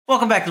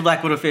Welcome back to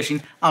Black Widow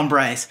Fishing. I'm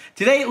Bryce.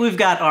 Today we've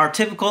got our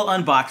typical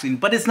unboxing,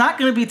 but it's not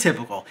going to be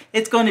typical.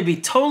 It's going to be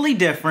totally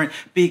different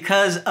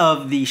because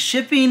of the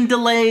shipping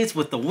delays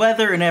with the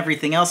weather and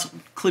everything else,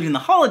 including the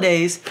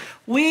holidays.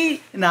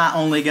 We not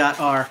only got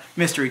our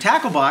mystery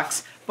tackle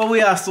box, but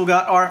we also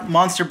got our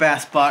Monster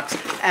Bass box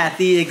at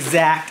the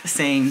exact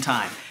same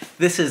time.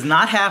 This has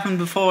not happened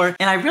before,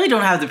 and I really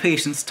don't have the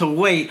patience to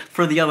wait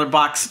for the other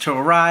box to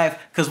arrive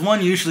because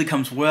one usually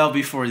comes well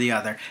before the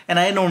other, and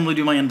I normally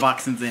do my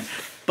unboxings then.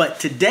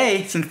 But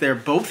today, since they're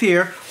both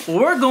here,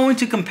 we're going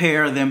to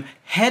compare them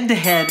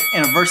head-to-head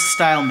in a versus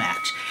style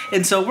match.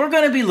 And so we're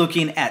going to be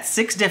looking at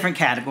 6 different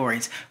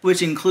categories,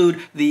 which include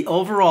the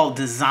overall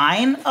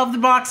design of the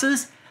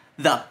boxes,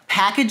 the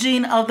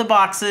packaging of the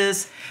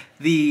boxes,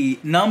 the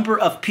number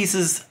of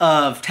pieces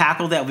of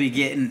tackle that we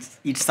get in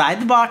each side of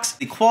the box,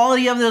 the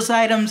quality of those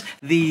items,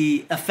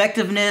 the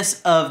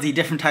effectiveness of the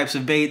different types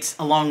of baits,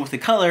 along with the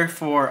color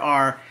for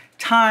our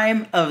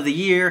time of the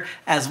year,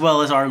 as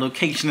well as our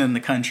location in the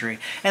country.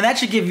 And that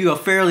should give you a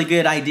fairly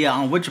good idea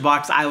on which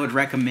box I would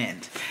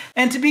recommend.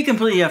 And to be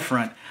completely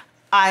upfront,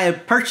 I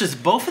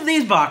purchased both of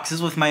these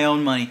boxes with my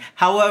own money.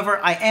 However,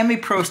 I am a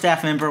pro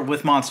staff member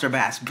with Monster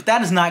Bass, but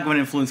that is not going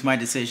to influence my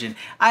decision.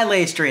 I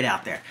lay it straight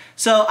out there.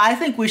 So I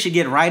think we should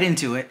get right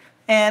into it,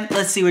 and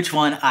let's see which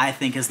one I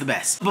think is the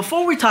best.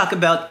 Before we talk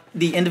about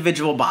the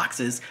individual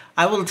boxes,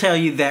 I will tell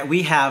you that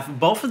we have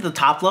both of the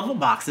top level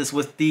boxes.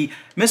 With the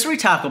Mystery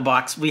Tackle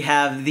box, we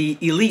have the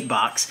Elite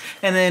box,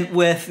 and then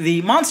with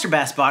the Monster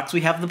Bass box,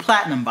 we have the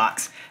Platinum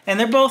box. And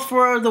they're both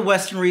for the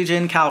Western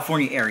region,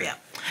 California area.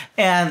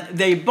 And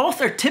they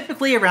both are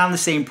typically around the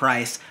same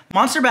price.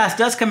 Monster Bass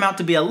does come out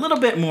to be a little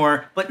bit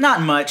more, but not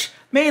much,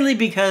 mainly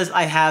because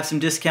I have some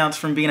discounts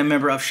from being a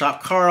member of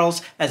Shop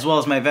Carl's, as well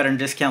as my veteran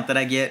discount that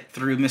I get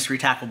through Mystery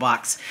Tackle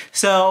box.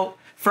 So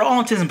for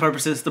all intents and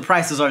purposes, the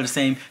prices are the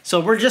same.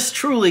 So we're just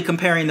truly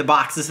comparing the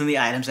boxes and the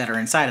items that are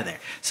inside of there.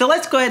 So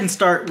let's go ahead and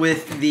start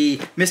with the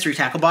Mystery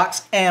Tackle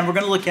box, and we're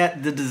gonna look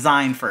at the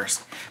design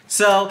first.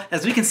 So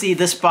as we can see,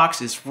 this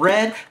box is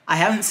red. I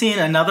haven't seen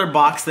another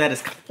box that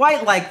is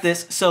quite like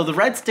this, so the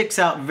red sticks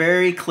out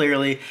very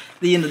clearly.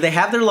 They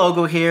have their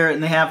logo here,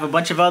 and they have a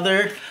bunch of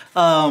other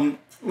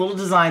little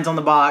designs on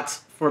the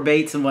box for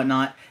baits and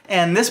whatnot.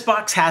 And this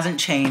box hasn't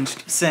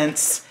changed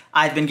since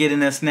I've been getting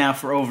this now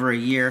for over a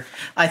year.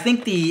 I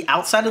think the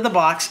outside of the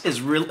box is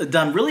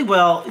done really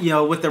well. You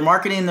know, with their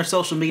marketing and their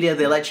social media,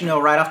 they let you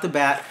know right off the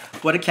bat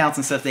what accounts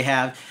and stuff they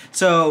have.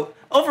 So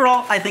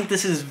overall, I think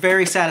this is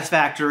very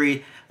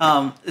satisfactory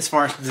as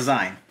far as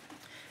design.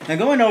 Now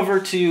going over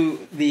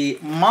to the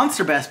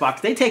Monster Bass box,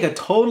 they take a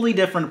totally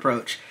different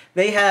approach.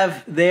 They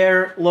have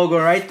their logo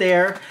right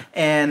there,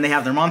 and they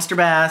have their Monster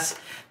Bass.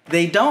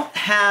 They don't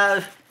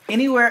have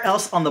anywhere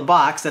else on the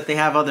box that they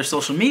have other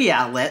social media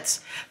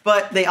outlets,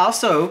 but they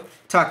also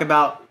talk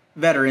about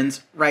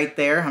veterans right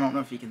there. I don't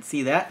know if you can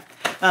see that.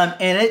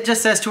 And it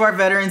just says, "To our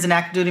veterans and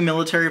active duty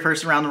military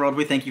persons around the world,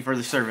 we thank you for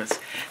the service."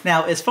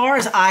 Now, as far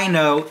as I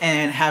know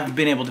and have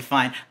been able to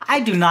find, I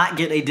do not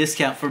get a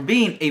discount for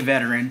being a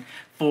veteran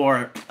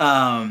for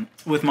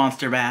with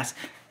Monster Bass.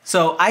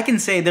 So I can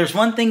say there's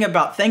one thing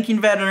about thanking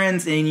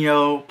veterans and, you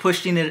know,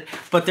 pushing it,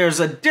 but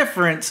there's a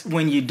difference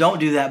when you don't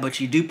do that,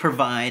 but you do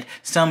provide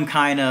some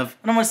kind of,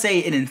 I don't want to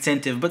say an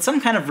incentive, but some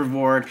kind of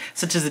reward,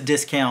 such as a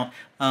discount,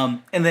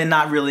 and then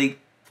not really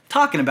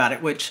talking about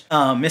it, which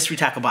Mystery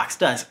Tackle box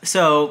does.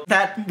 So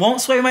that won't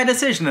sway my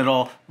decision at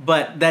all,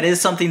 but that is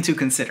something to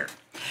consider.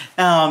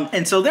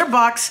 And so their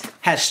box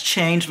has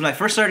changed. When I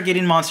first started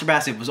getting Monster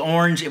Bass, it was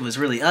orange, it was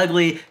really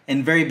ugly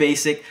and very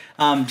basic,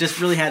 just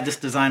really had this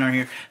design on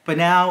here. But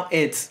now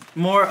it's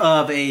more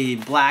of a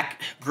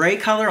black gray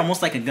color,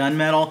 almost like a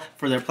gunmetal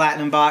for their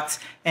Platinum box.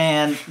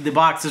 And the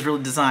box is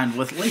really designed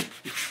with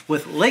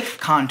lake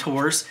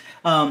contours,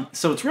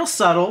 so it's real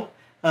subtle.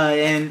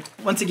 And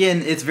once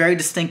again, it's very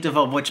distinctive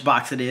of which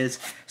box it is.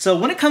 So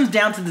when it comes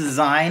down to the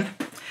design,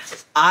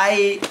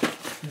 I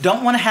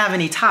don't want to have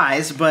any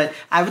ties, but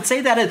I would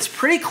say that it's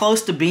pretty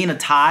close to being a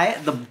tie.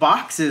 The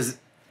box is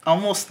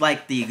almost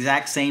like the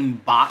exact same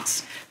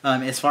box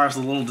as far as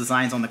the little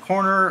designs on the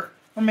corner,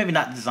 or maybe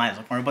not the designs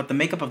on the corner, but the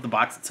makeup of the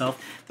box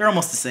itself, they're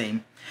almost the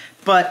same.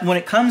 But when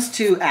it comes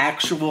to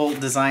actual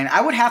design,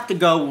 I would have to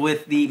go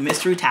with the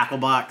Mystery Tackle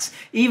box,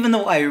 even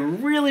though I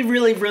really,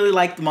 really, really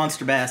like the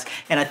Monster Bass.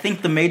 And I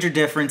think the major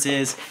difference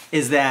is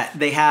that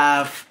they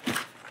have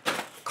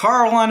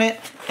Carl on it,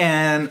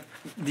 and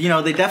you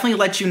know, they definitely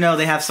let you know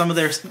they have some of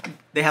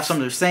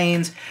their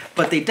sayings,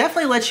 but they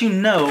definitely let you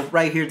know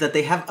right here that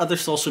they have other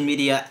social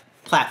media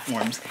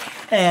platforms.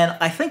 And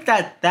I think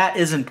that that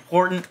is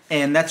important,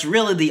 and that's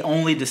really the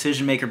only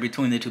decision maker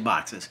between the two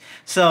boxes.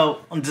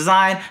 So on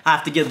design, I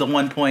have to give the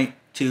 1 point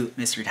to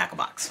Mystery Tackle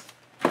box.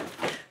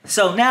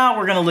 So now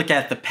we're gonna look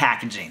at the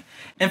packaging.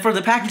 And for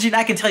the packaging,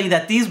 I can tell you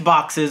that these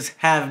boxes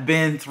have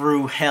been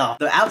through hell.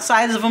 The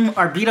outsides of them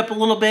are beat up a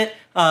little bit,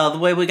 the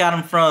way we got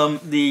them from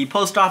the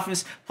post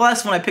office.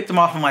 Plus, when I picked them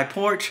off on my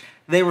porch,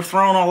 they were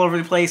thrown all over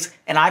the place,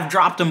 and I've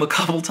dropped them a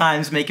couple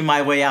times making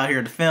my way out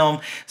here to film.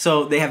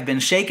 So they have been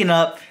shaken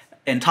up.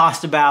 and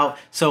tossed about.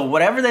 So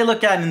whatever they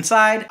look at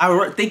inside,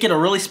 I think it'll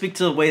really speak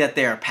to the way that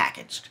they are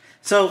packaged.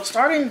 So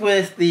starting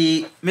with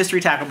the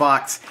mystery tackle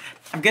box,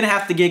 I'm gonna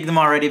have to gig them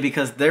already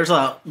because there's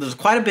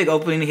quite a big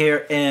opening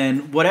here,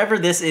 and whatever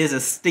this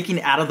is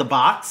sticking out of the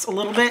box a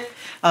little bit.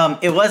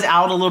 It was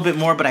out a little bit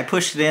more, but I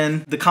pushed it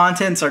in. The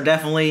contents are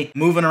definitely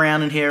moving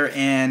around in here,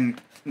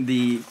 and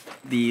the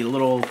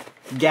little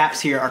gaps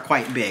here are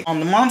quite big. On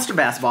the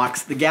Monsterbass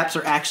box, the gaps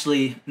are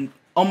actually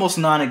almost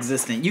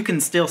non-existent. You can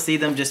still see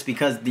them just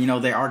because, you know,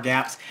 there are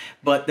gaps,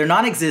 but they're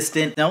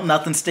non-existent. No,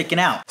 nothing's sticking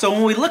out. So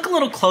when we look a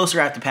little closer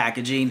at the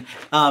packaging,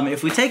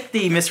 if we take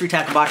the mystery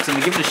tackle box and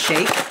we give it a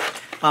shake,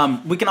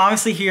 we can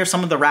obviously hear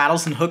some of the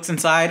rattles and hooks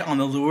inside on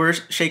the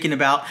lures shaking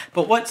about,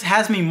 but what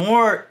has me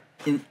more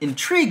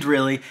intrigued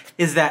really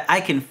is that I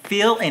can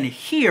feel and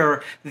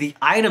hear the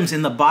items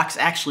in the box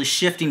actually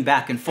shifting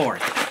back and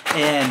forth.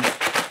 And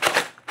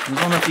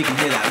I don't know if you can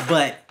hear that,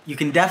 but you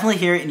can definitely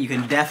hear it and you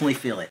can definitely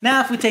feel it.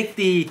 Now if we take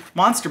the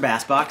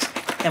Monsterbass box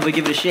and we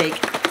give it a shake,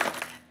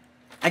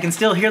 I can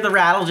still hear the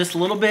rattle just a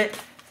little bit,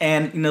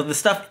 and you know the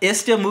stuff is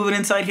still moving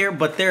inside here,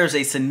 but there's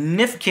a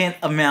significant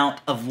amount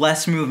of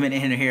less movement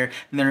in here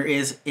than there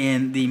is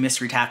in the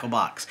mystery tackle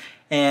box.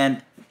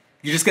 And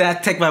you're just gonna have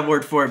to take my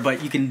word for it,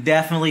 but you can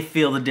definitely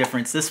feel the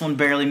difference. This one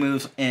barely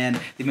moves and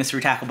the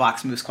mystery tackle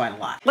box moves quite a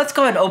lot. Let's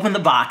go ahead and open the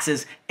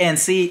boxes and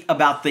see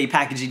about the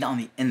packaging on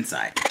the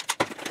inside.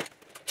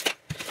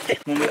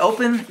 When we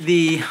open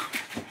the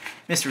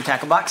mystery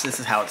tackle box, this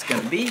is how it's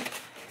gonna be.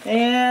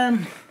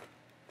 And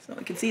so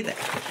we can see that.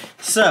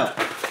 So,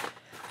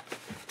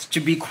 to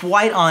be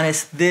quite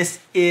honest, this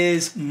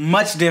is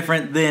much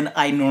different than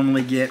I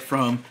normally get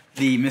from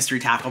the mystery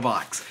tackle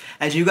box.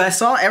 As you guys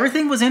saw,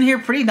 everything was in here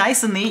pretty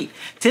nice and neat.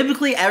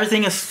 Typically,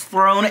 everything is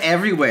thrown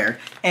everywhere,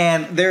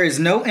 and there is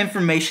no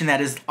information that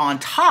is on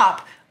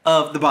top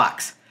of the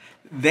box.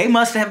 They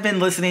must have been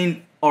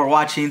listening or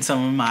watching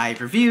some of my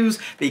reviews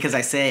because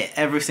I say it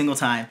every single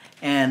time.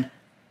 And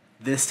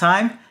this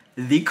time,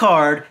 the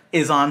card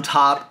is on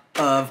top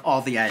of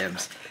all the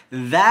items.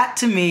 That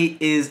to me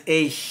is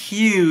a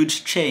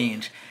huge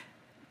change.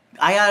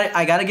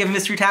 I gotta give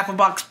Mystery Tackle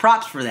Box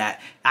props for that.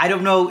 I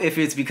don't know if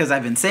it's because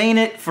I've been saying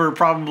it for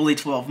probably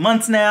 12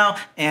 months now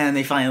and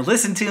they finally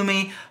listened to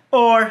me,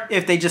 or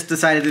if they just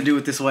decided to do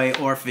it this way,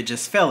 or if it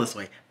just fell this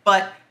way.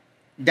 But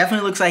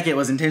definitely looks like it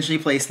was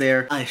intentionally placed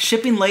there. A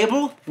shipping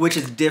label, which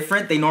is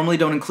different. They normally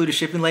don't include a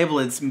shipping label.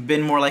 It's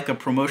been more like a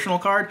promotional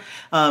card.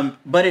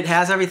 But it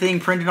has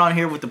everything printed on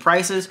here with the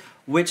prices,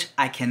 which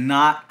I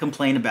cannot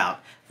complain about.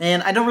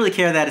 And I don't really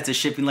care that it's a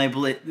shipping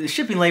label. The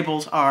shipping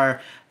labels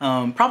are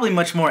probably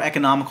much more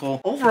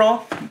economical.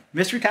 Overall,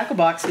 Mystery Tackle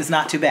Box is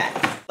not too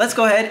bad. Let's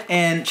go ahead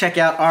and check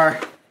out our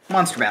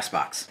Monsterbass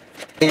box.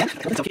 And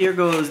so here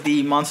goes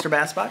the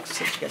Monsterbass box,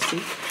 so you guys see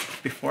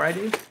before I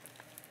do.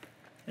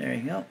 There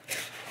you go.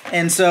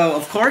 And so,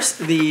 of course,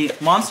 the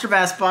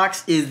Monsterbass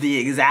box is the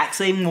exact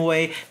same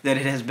way that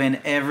it has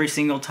been every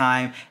single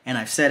time. And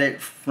I've said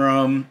it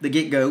from the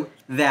get-go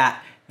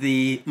that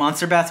the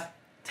Monsterbass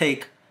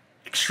take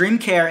extreme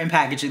care in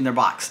packaging their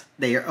box.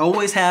 They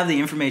always have the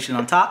information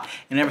on top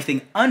and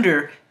everything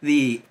under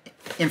the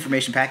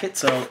information packet.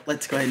 So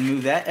let's go ahead and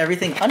move that.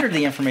 Everything under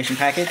the information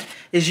packet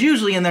is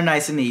usually in there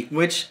nice and neat,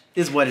 which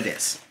is what it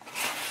is.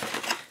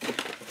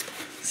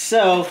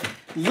 So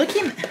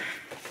looking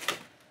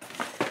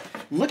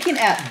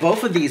at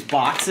both of these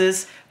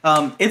boxes,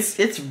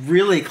 it's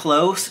really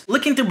close.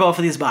 Looking through both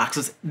of these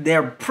boxes,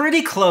 they're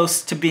pretty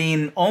close to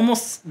being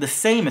almost the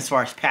same as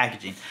far as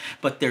packaging.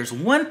 But there's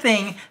one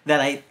thing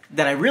that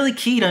I really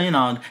keyed in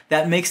on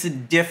that makes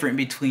it different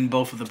between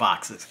both of the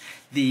boxes.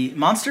 The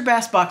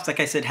Monsterbass box, like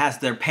I said, has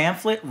their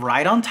pamphlet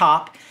right on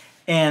top,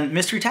 and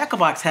Mystery Tackle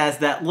Box has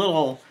that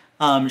little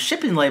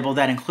shipping label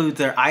that includes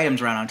their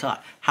items right on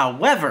top.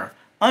 However,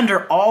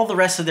 under all the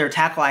rest of their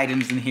tackle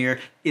items in here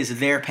is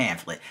their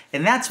pamphlet.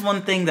 And that's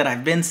one thing that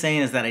I've been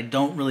saying is that I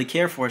don't really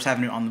care for, is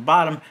having it on the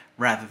bottom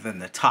rather than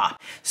the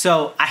top.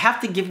 So I have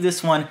to give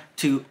this one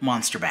to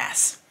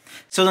Monsterbass.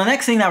 So the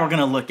next thing that we're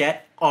gonna look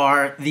at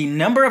are the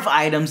number of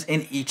items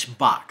in each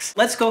box.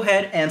 Let's go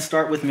ahead and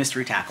start with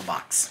Mystery Tackle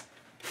Box.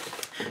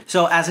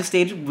 So as I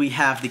stated, we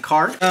have the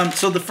card.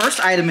 So the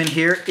first item in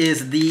here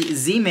is the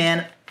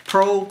Z-Man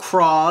Pro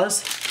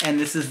Craws, and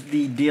this is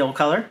the deal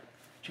color.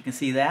 You can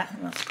see that.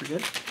 That's pretty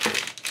good.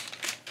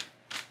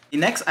 The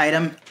next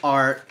item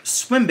are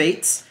swim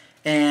baits,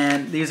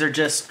 and these are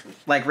just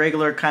like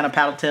regular kind of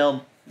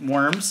paddle-tailed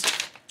worms.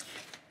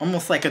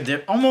 Almost like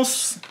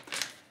almost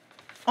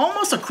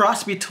a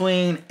cross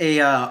between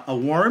a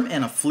worm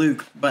and a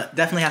fluke, but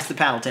definitely has the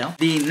paddle tail.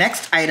 The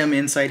next item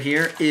inside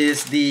here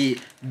is the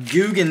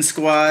Guggen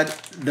Squad,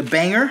 the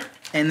Banger,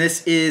 and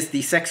this is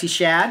the Sexy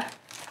Shad.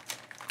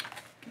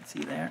 You can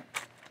see there.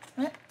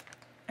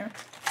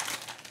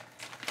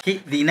 Okay,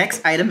 the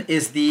next item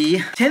is the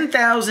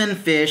 10,000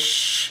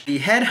 Fish, the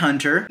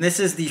Headhunter. This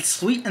is the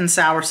Sweet and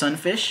Sour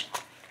Sunfish.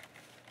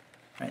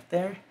 Right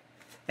there.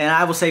 And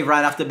I will say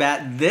right off the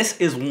bat, this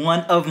is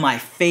one of my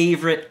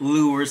favorite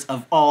lures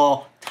of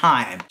all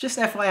time. Just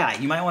FYI,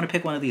 you might want to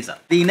pick one of these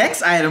up. The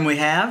next item we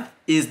have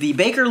is the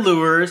Baker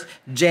Lures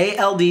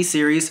JLD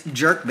Series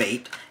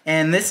Jerkbait.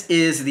 And this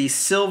is the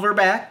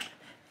silverback.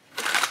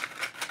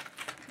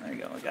 There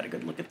you go, I got a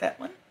good look at that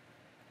one.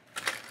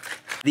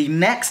 The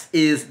next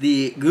is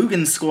the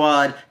Guggen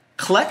Squad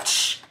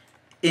Clutch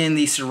in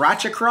the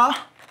Sriracha Craw.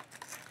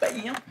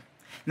 Bam.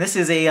 This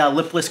is a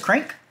lipless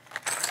crank.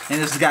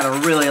 And this has got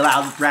a really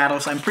loud rattle,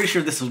 so I'm pretty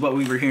sure this is what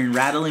we were hearing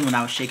rattling when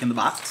I was shaking the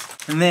box.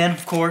 And then,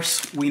 of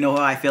course, we know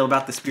how I feel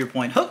about the spear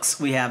point hooks.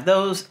 We have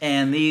those,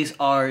 and these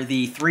are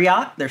the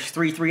 3/0. There's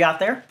 3 3/0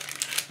 there.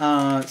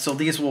 So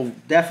these will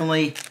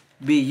definitely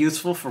be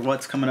useful for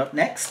what's coming up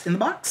next in the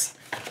box.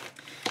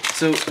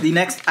 So the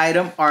next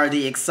item are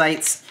the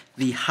Excites,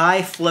 the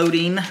high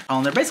floating.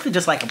 They're basically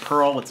just like a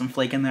pearl with some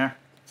flake in there.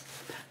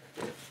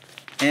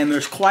 And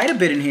there's quite a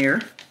bit in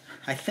here.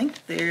 I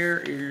think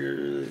there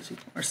is 2,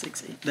 4,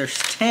 6, 8. There's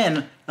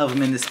 10 of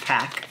them in this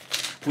pack,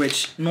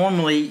 which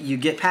normally you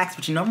get packs,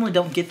 but you normally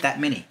don't get that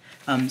many.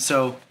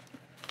 So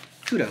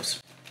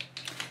kudos.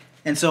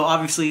 And so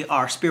obviously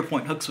our spear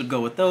point hooks would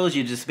go with those.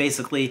 You just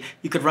basically,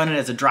 you could run it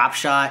as a drop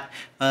shot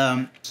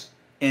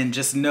and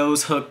just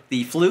nose hook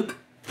the fluke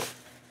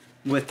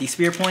with the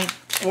spear point,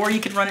 or you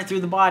could run it through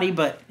the body,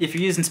 but if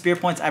you're using spear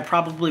points, I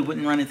probably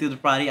wouldn't run it through the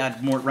body.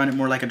 I'd run it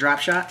more like a drop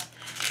shot.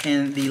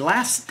 And the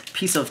last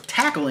piece of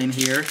tackle in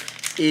here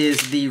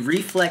is the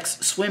Reflex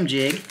Swim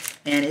Jig,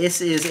 and this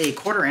is a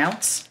 1/4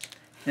 ounce.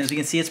 And as you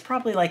can see, it's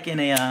probably like in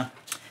a,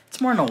 it's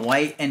more in a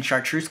white and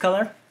chartreuse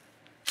color.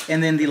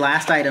 And then the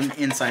last item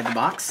inside the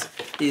box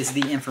is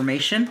the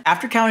information.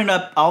 After counting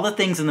up all the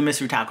things in the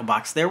mystery tackle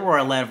box, there were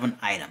 11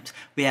 items.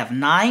 We have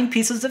 9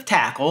 pieces of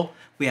tackle,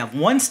 we have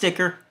 1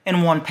 sticker,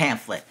 and 1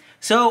 pamphlet.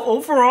 So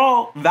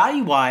overall,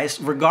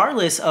 value-wise,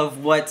 regardless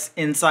of what's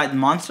inside the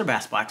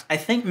Monsterbass box, I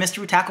think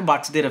Mystery Tackle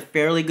Box did a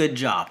fairly good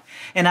job.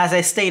 And as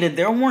I stated,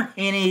 there weren't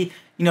any,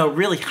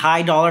 really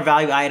high dollar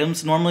value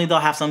items. Normally they'll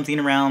have something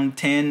around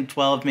 10,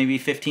 12, maybe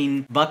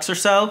 15 bucks or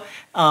so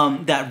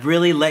that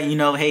really let you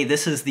know, hey,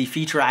 this is the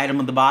feature item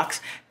of the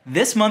box.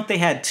 This month they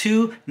had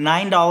 2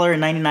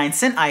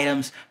 $9.99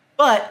 items,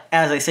 but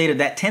as I stated,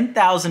 that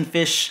 10,000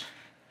 fish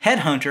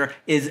headhunter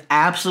is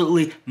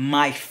absolutely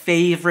my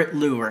favorite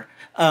lure.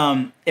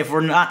 If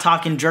we're not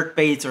talking jerk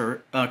baits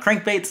or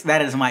crankbaits,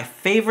 that is my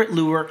favorite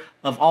lure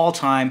of all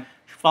time,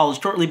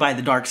 followed shortly by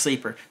the Dark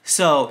Sleeper.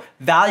 So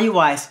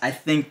value-wise, I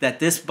think that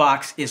this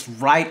box is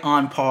right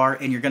on par,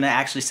 and you're going to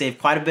actually save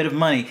quite a bit of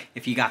money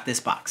if you got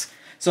this box.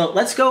 So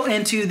let's go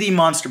into the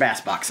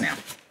Monsterbass box now.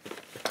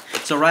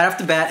 So right off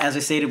the bat, as I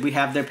stated, we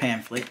have their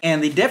pamphlet.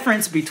 And the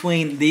difference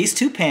between these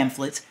 2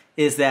 pamphlets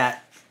is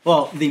that,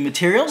 well, the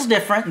material's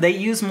different. They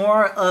use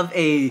more of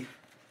a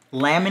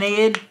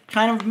laminated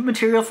kind of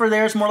material for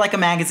theirs, more like a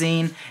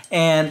magazine,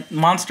 and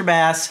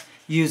Monsterbass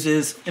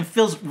uses, it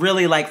feels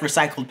really like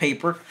recycled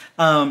paper.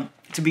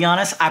 To be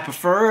honest, I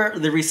prefer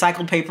the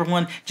recycled paper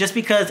one just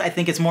because I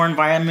think it's more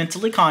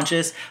environmentally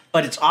conscious,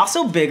 but it's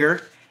also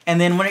bigger.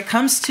 And then when it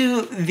comes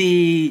to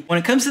the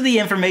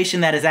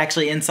information that is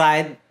actually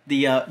inside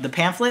the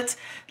pamphlets,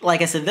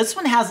 like I said, this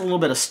one has a little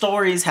bit of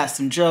stories, has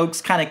some jokes,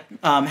 kind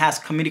of has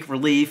comedic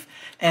relief,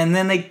 and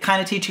then they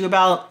kind of teach you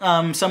about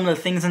some of the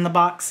things in the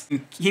box.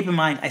 And keep in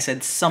mind, I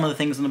said some of the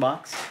things in the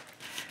box.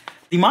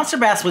 The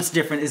Monsterbass, what's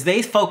different is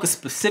they focus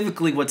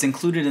specifically what's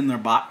included in their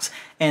box,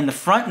 and the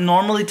front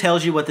normally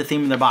tells you what the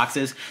theme of their box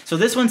is. So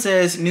this one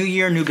says, New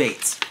Year, New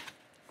Baits.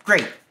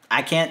 Great,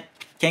 I can't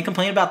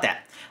complain about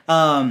that.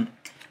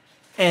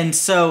 And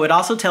so it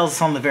also tells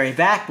us on the very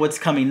back what's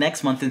coming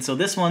next month. And so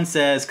this one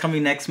says,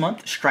 coming next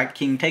month, Strike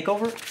King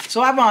Takeover.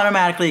 So I'm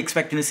automatically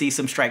expecting to see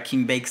some Strike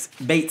King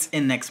baits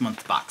in next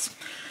month's box.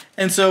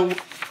 And so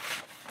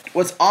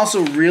what's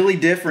also really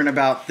different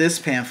about this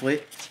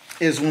pamphlet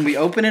is when we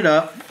open it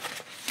up,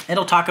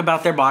 it'll talk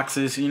about their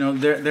boxes,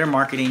 their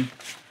marketing.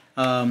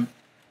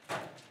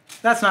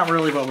 That's not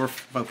really what we're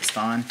focused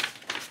on.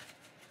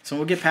 So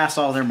we'll get past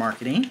all their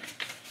marketing.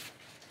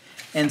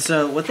 And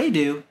so what they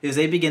do is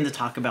they begin to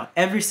talk about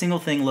every single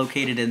thing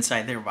located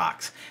inside their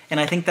box. And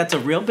I think that's a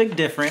real big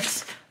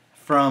difference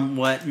from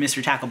what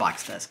Mystery Tackle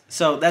Box does.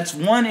 So that's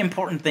one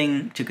important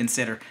thing to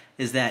consider,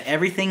 is that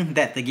everything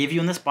that they give you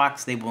in this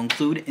box, they will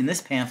include in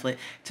this pamphlet,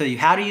 tell you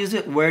how to use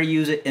it, where to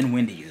use it, and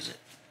when to use it.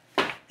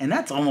 And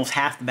that's almost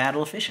half the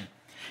battle of fishing.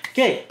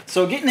 Okay,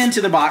 so getting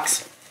into the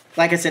box,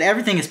 like I said,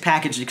 everything is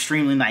packaged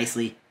extremely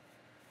nicely.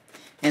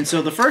 And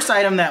so the first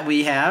item that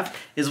we have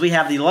is we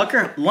have the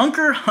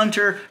Lunker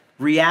Hunter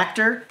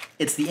Reactor.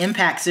 It's the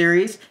Impact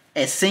Series.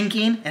 It's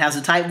sinking. It has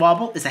a tight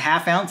wobble. It's a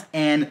 1/2 ounce,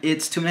 and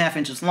it's 2.5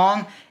 inches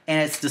long,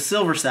 and it's the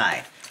silver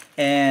side.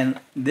 And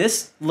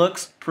this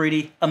looks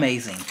pretty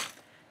amazing.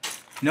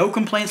 No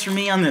complaints from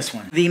me on this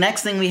one. The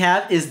next thing we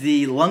have is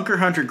the Lunker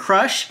Hunter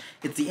Crush.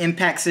 It's the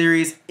Impact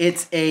Series.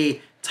 It's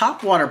a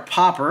topwater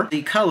popper.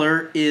 The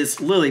color is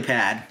Lily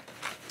Pad.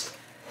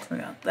 We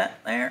got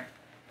that there.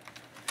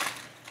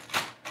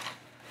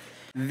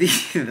 We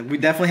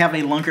definitely have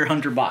a Lunker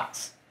Hunter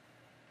box.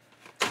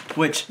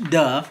 Which,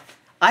 duh.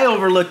 I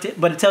overlooked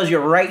it, but it tells you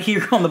right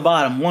here on the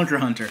bottom, Lunker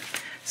Hunter.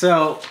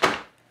 So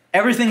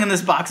everything in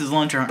this box is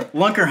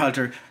Lunker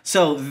Hunter.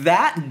 So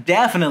that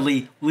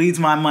definitely leads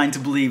my mind to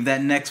believe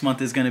that next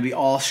month is going to be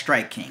all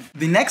Strike King.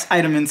 The next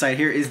item inside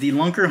here is the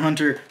Lunker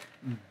Hunter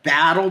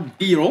Battle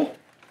Beetle.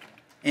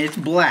 And it's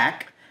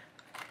black.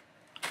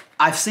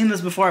 I've seen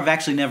this before. I've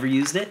actually never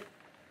used it.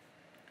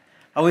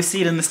 I always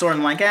see it in the store and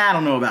I'm like, I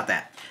don't know about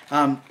that.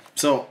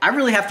 So I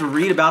really have to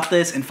read about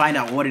this and find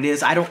out what it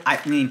is. I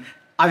mean,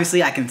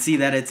 obviously I can see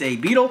that it's a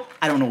beetle.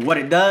 I don't know what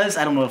it does.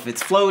 I don't know if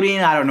it's floating.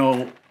 I don't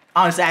know.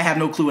 Honestly, I have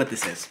no clue what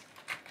this is.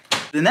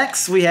 The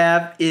next we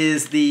have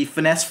is the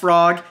Finesse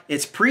Frog.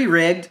 It's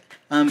pre-rigged.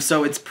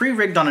 So it's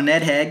pre-rigged on a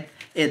Ned head.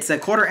 It's a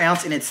 1/4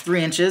 ounce and it's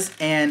 3 inches.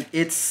 And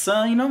it's,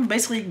 you know,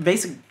 basically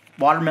basic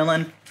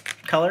watermelon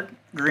color,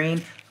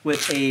 green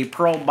with a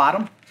pearl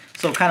bottom.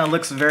 So it kind of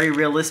looks very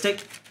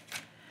realistic.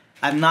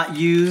 I've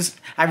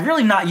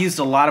really not used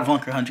a lot of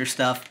Lunker Hunter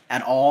stuff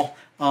at all.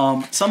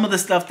 Some of the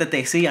stuff that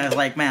they see, I was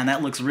like, man,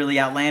 that looks really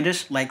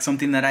outlandish, like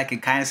something that I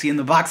could kind of see in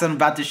the box I'm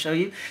about to show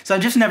you. So I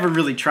just never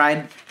really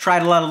tried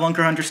a lot of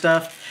Lunker Hunter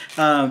stuff.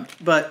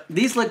 But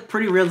these look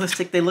pretty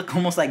realistic. They look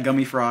almost like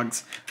gummy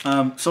frogs.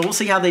 So we'll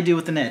see how they do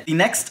with the net. The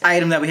next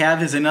item that we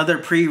have is another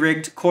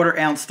pre-rigged 1/4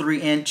 ounce 3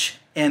 inch,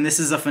 and this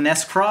is a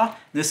Finesse Craw.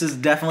 This is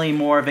definitely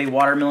more of a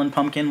watermelon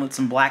pumpkin with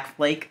some black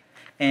flake,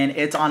 and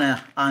it's on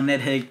a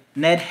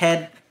Ned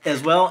head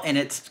as well, and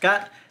it's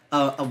got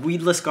a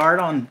weedless guard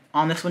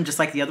on this one, just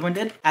like the other one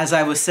did. As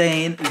I was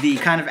saying, the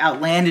kind of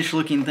outlandish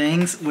looking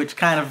things, which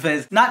kind of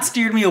has not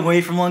steered me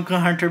away from Lunker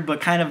Hunter,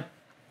 but kind of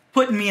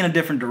put me in a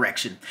different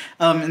direction.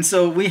 And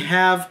so we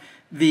have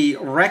the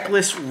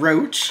Reckless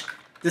Roach.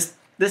 This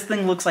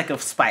thing looks like a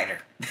spider.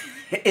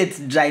 It's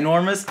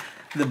ginormous.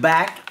 The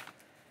back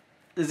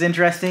is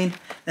interesting.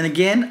 And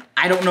again,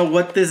 I don't know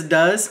what this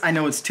does. I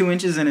know it's 2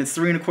 inches and it's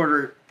 3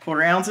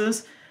 1/4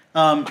 ounces.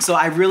 So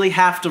I really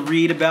have to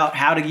read about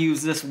how to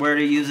use this, where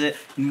to use it,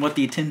 and what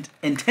the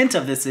intent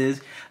of this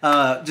is,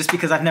 just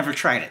because I've never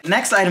tried it.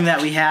 Next item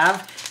that we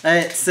have,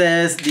 it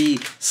says the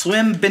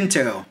Swim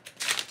Bento.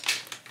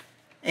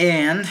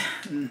 And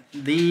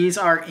these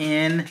are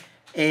in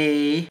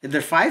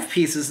they're 5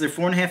 pieces, they're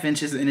 4.5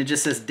 inches, and it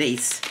just says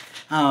Dace.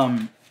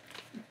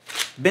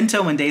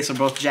 Bento and Dace are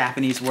both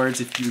Japanese words.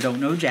 If you don't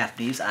know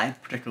Japanese, I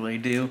particularly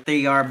do.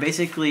 They are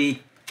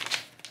basically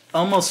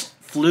almost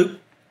fluke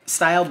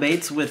style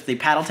baits with the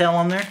paddle tail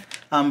on there,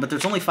 but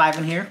there's only 5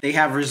 in here. They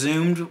have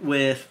resumed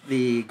with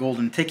the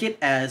golden ticket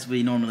as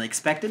we normally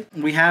expected.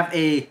 We have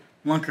a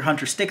Lunker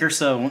Hunter sticker,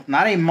 so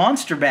not a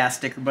Monster Bass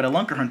sticker, but a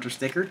Lunker Hunter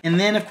sticker. And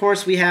then of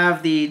course we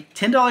have the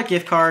 $10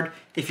 gift card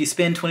if you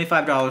spend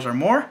 $25 or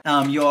more.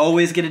 You'll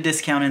always get a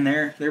discount in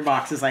their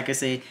boxes, like I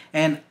say,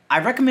 and I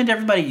recommend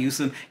everybody use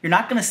them. You're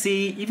not gonna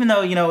see, even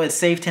though you know it's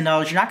saved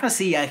 $10, you're not gonna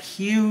see a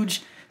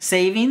huge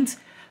savings,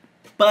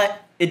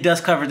 but it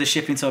does cover the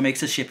shipping, so it makes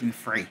the shipping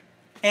free.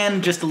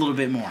 And just a little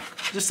bit more.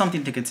 Just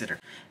something to consider.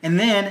 And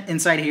then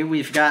inside here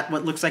we've got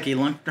what looks like a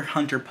Lunker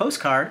Hunter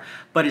postcard,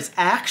 but it's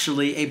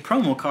actually a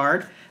promo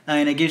card,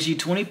 and it gives you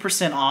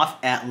 20% off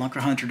at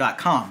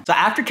lunkerhunter.com. So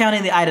after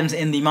counting the items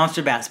in the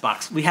Monster Bass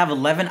box, we have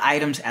 11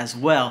 items as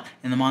well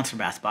in the Monster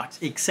Bass box,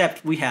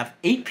 except we have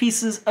 8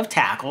 pieces of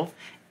tackle,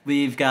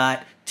 we've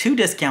got 2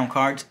 discount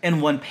cards,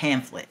 and 1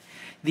 pamphlet.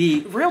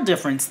 The real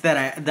difference that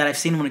I've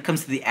seen when it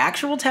comes to the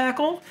actual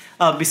tackle,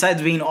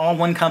 besides being all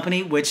one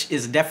company, which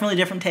is definitely a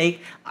different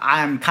take,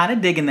 I'm kind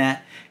of digging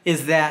that,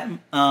 is that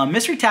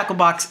mystery tackle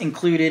box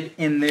included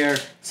in their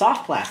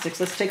soft plastics.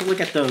 Let's take a look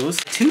at those.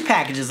 2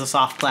 packages of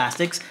soft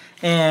plastics,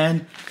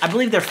 and I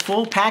believe they're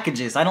full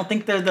packages. I don't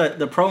think they're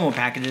the promo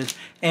packages.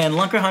 And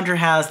Lunker Hunter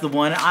has the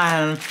one.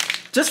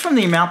 Just from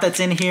the amount that's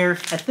in here,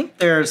 I think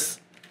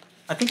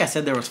I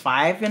said there was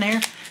 5 in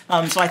here.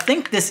 So I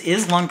think this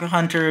is Lunker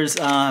Hunter's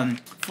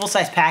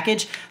full-size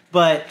package,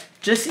 but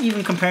just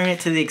even comparing it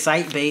to the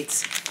Excite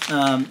baits,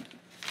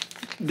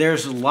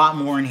 there's a lot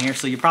more in here,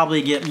 so you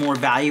probably get more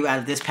value out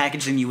of this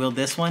package than you will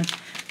this one.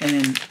 And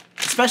then,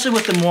 especially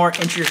with the more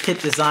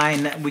intricate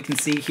design that we can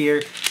see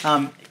here,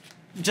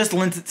 just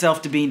lends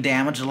itself to being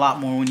damaged a lot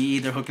more when you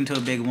either hook into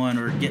a big one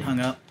or get hung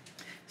up.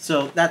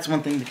 So that's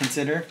one thing to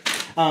consider.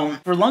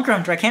 For Lunker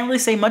Hunter, I can't really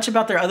say much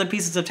about their other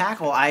pieces of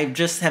tackle. I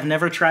just have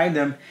never tried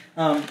them.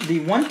 The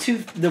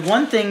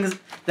one thing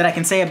that I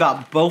can say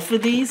about both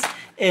of these,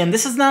 and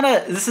this is not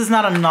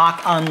a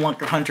knock on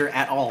Lunker Hunter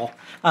at all,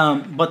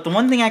 but the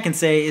one thing I can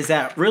say is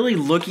that really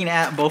looking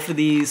at both of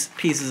these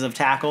pieces of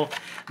tackle,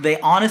 they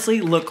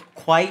honestly look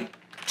quite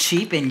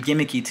cheap and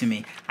gimmicky to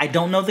me. I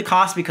don't know the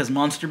cost because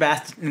Monster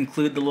Bass didn't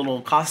include the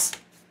little cost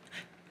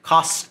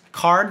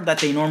card that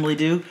they normally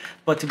do,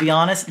 but to be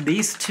honest,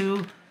 these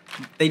two,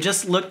 they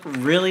just look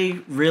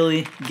really,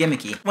 really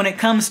gimmicky. When it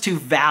comes to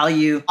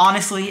value,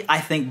 honestly, I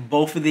think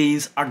both of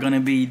these are gonna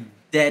be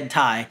dead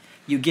tie.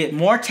 You get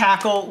more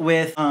tackle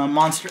with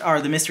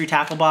the mystery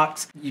tackle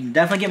box. You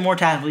definitely get more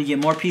tackle. You get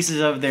more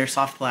pieces of their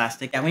soft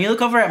plastic. And when you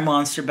look over at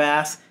Monster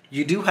Bass,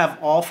 you do have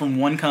all from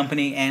one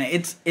company, and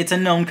it's a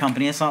known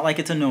company. It's not like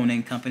it's a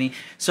no-name company.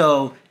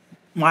 So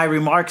my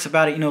remarks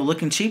about it,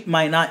 looking cheap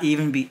might not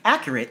even be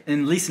accurate, at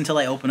least until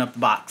I open up the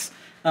box.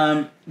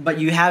 But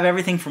you have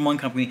everything from one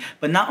company.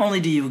 But not only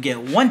do you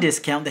get one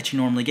discount that you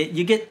normally get,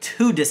 you get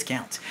 2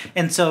 discounts.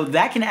 And so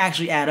that can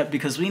actually add up,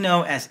 because we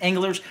know as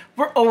anglers,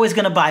 we're always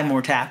going to buy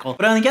more tackle.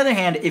 But on the other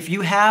hand, if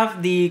you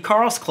have the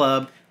Carl's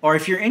Club, or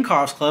if you're in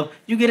Carl's Club,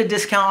 you get a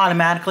discount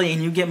automatically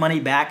and you get money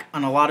back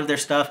on a lot of their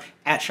stuff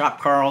at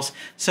Shop Carl's.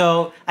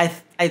 So I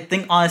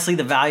think honestly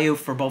the value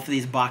for both of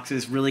these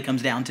boxes really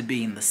comes down to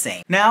being the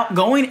same. Now,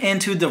 going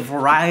into the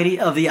variety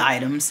of the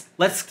items,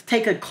 let's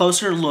take a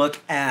closer look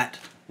at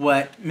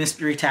what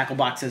Mystery Tackle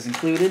Box has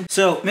included.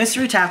 So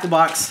Mystery Tackle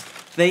Box,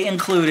 they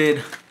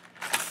included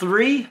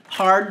 3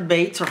 hard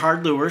baits or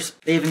hard lures.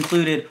 They've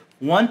included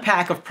 1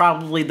 pack of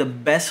probably the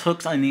best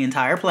hooks on the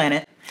entire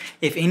planet.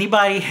 If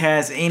anybody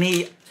has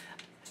any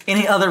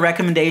other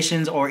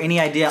recommendations or any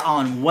idea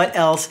on what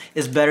else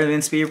is better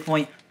than Spear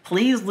Point,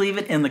 please leave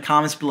it in the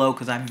comments below,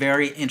 because I'm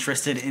very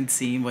interested in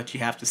seeing what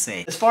you have to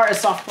say. As far as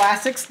soft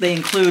plastics, they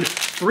include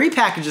 3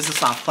 packages of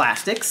soft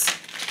plastics.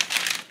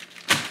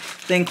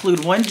 They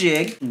include 1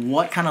 jig.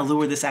 What kind of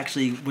lure this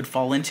actually would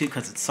fall into,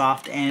 because it's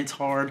soft and it's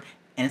hard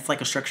and it's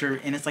like a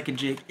structure and it's like a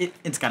jig.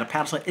 It's got a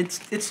paddle sled.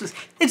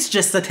 It's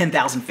just the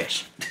 10,000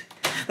 fish.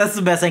 That's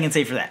the best I can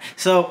say for that.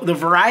 So the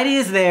variety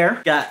is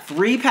there. Got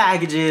 3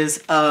 packages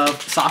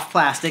of soft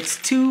plastics,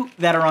 2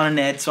 that are on a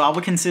Ned, so I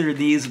would consider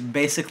these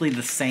basically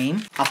the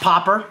same. A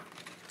popper.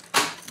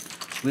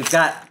 We've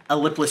got a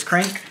lipless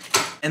crank,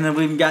 and then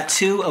we've got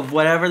 2 of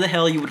whatever the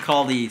hell you would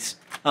call these.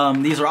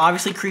 These are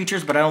obviously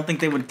creatures, but I don't think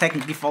they would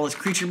technically fall as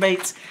creature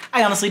baits.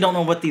 I honestly don't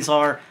know what these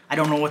are. I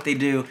don't know what they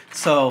do.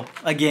 So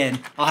again,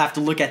 I'll have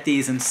to look at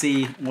these and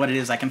see what it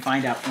is I can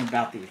find out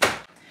about these.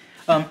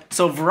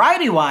 So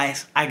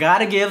variety-wise, I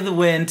gotta give the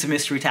win to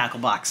Mystery Tackle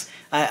Box.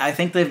 I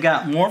think they've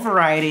got more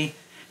variety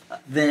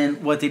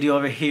than what they do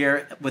over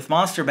here with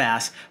Monster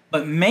Bass,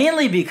 but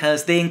mainly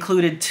because they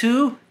included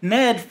 2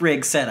 Ned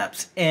rig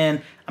setups,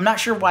 and I'm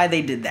not sure why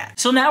they did that.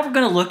 So now we're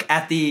gonna look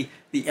at the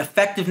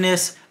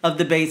effectiveness of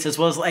the baits, as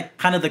well as like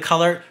kind of the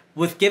color,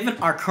 with given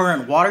our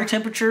current water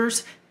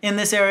temperatures in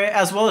this area,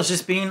 as well as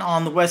just being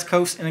on the West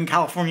Coast and in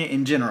California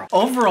in general.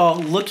 Overall,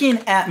 looking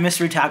at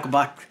Mystery Tackle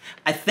Box,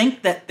 I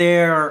think that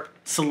their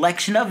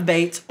selection of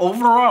baits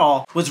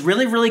overall was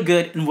really, really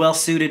good and well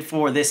suited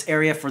for this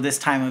area for this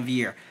time of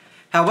year.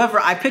 However,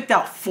 I picked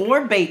out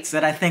 4 baits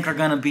that I think are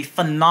gonna be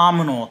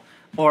phenomenal,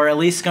 or at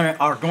least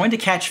are going to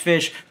catch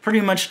fish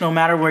pretty much no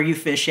matter where you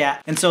fish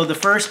at. And so the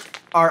first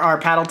are our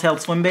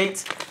paddle-tailed swim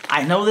baits.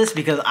 I know this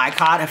because I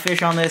caught a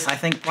fish on this, I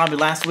think probably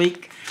last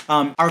week.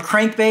 Our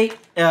crankbait,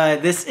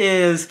 this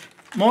is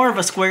more of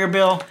a square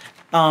bill,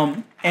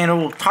 and it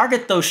will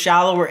target those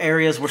shallower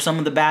areas where some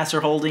of the bass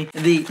are holding.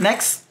 The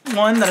next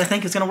one that I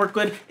think is gonna work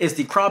good is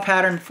the craw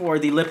pattern for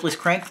the lipless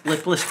crank.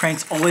 Lipless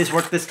cranks always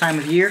work this time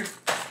of year.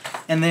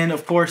 And then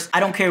of course, I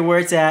don't care where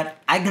it's at.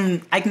 I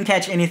can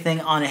catch anything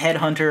on a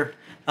headhunter,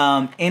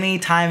 any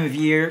time of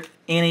year,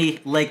 any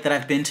lake that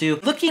I've been to.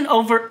 Looking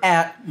over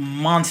at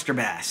Monster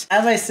Bass,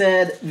 as I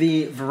said,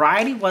 the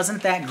variety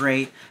wasn't that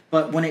great,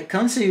 but when it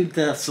comes to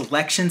the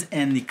selections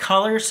and the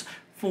colors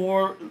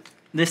for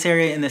this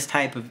area and this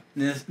type of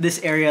this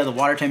area, the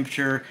water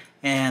temperature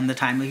and the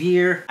time of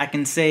year, I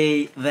can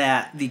say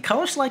that the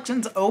color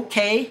selection's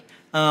okay.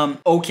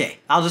 Okay,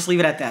 I'll just leave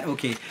it at that.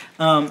 Okay,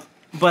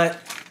 but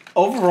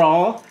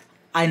overall,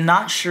 I'm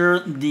not sure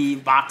the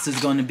box is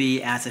going to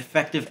be as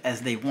effective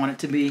as they want it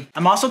to be.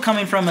 I'm also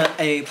coming from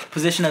a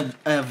position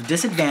of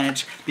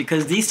disadvantage,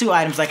 because these 2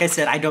 items, like I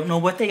said, I don't know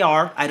what they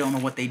are. I don't know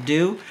what they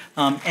do.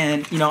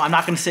 And I'm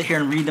not going to sit here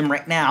and read them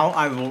right now.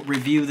 I will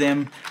review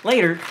them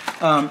later.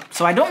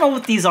 So I don't know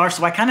what these are,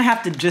 so I kind of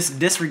have to just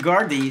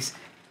disregard these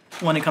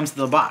when it comes to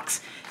the box.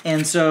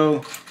 And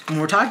so when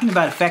we're talking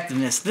about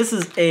effectiveness, this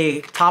is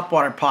a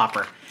topwater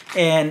popper.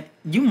 And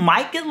you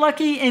might get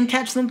lucky and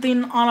catch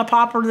something on a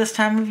popper this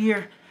time of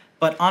year,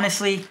 but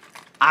honestly,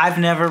 I've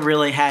never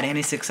really had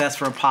any success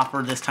for a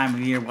popper this time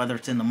of year, whether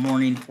it's in the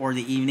morning or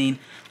the evening.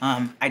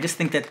 I just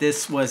think that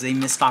this was a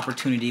missed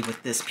opportunity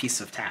with this piece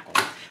of tackle.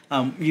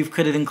 You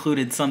could have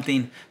included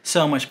something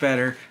so much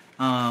better,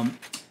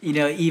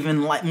 even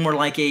more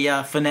like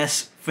a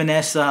finesse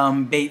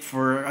bait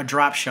for a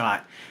drop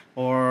shot,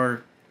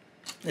 or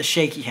a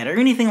shaky head, or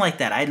anything like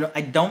that.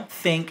 I don't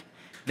think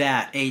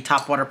that a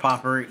topwater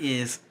popper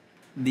is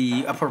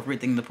the appropriate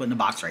thing to put in a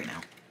box right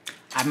now.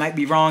 I might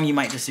be wrong, you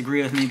might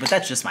disagree with me, but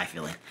that's just my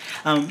feeling.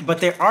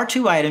 But there are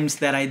 2 items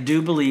that I do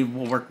believe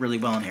will work really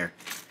well in here.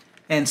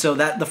 And so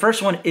the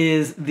first one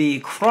is the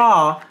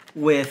craw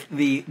with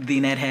the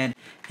Ned head.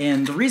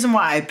 And the reason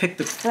why I picked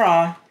the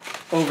craw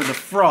over the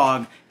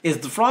frog is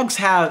the frogs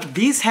have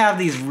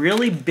these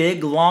really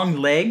big long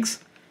legs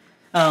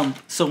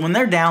So when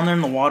they're down there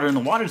in the water and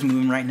the water's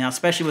moving right now,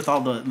 especially with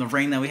all the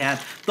rain that we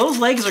have, those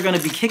legs are going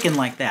to be kicking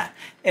like that.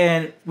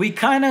 And we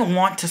kind of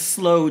want to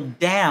slow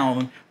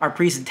down our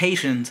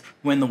presentations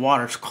when the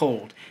water's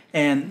cold.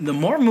 And the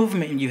more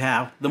movement you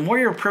have, the more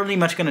you're pretty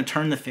much going to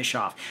turn the fish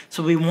off.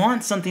 So we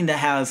want something that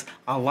has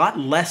a lot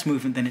less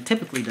movement than it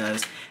typically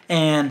does.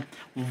 And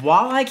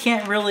while I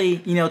can't really,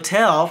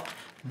 tell,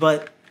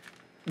 but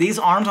these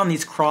arms on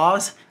these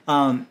craws,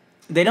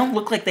 they don't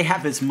look like they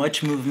have as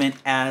much movement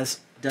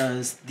as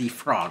does the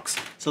frogs.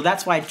 So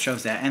that's why I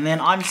chose that. And then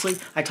obviously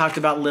I talked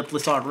about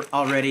lipless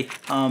already.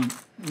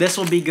 This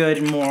will be good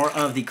in more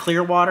of the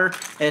clear water.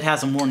 It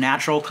has a more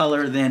natural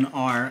color than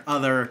our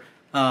other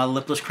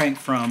lipless crank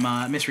from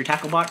Mystery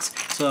Tackle Box.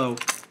 So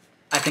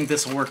I think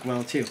this will work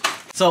well too.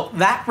 So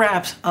that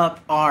wraps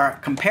up our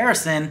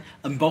comparison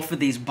of both of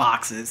these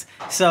boxes.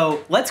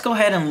 So let's go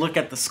ahead and look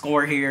at the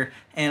score here.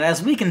 And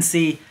as we can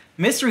see,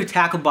 Mystery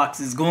Tackle Box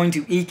is going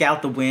to eke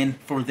out the win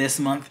for this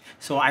month.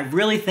 So I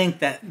really think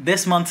that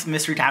this month's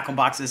Mystery Tackle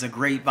Box is a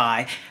great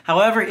buy.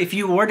 However, if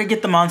you were to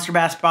get the Monster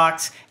Bass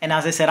box, and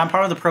as I said, I'm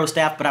part of the pro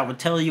staff, but I would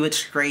tell you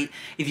it's great.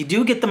 If you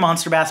do get the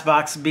Monster Bass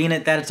box, being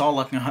it that it's all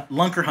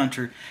Lunker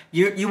Hunter,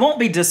 you won't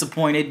be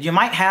disappointed. You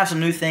might have some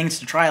new things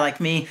to try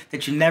like me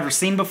that you've never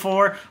seen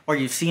before, or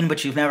you've seen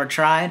but you've never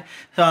tried.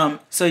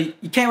 So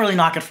you can't really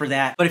knock it for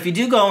that. But if you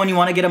do go and you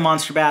want to get a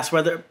Monster Bass,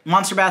 whether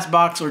Monster Bass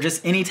box or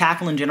just any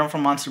tackle in general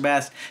from Monster Bass,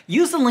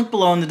 use the link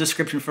below in the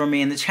description for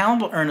me, and the channel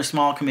will earn a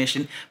small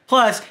commission.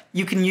 Plus,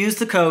 you can use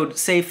the code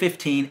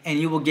SAVE15 and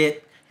you will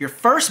get your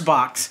first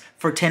box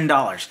for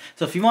 $10.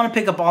 So if you want to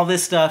pick up all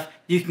this stuff,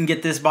 you can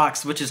get this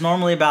box, which is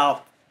normally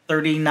about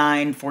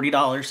 $39,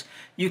 $40.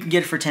 You can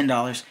get it for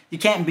 $10. You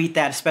can't beat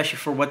that, especially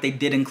for what they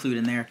did include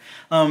in there.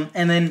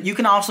 And then you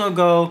can also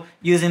go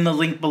using the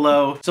link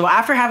below. So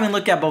after having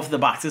looked at both of the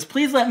boxes,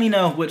 please let me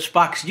know which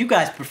box you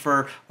guys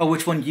prefer or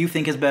which one you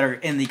think is better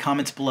in the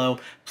comments below.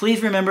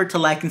 Please remember to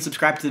like and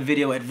subscribe to the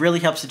video. It really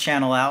helps the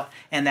channel out.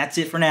 And that's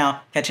it for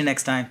now. Catch you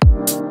next time.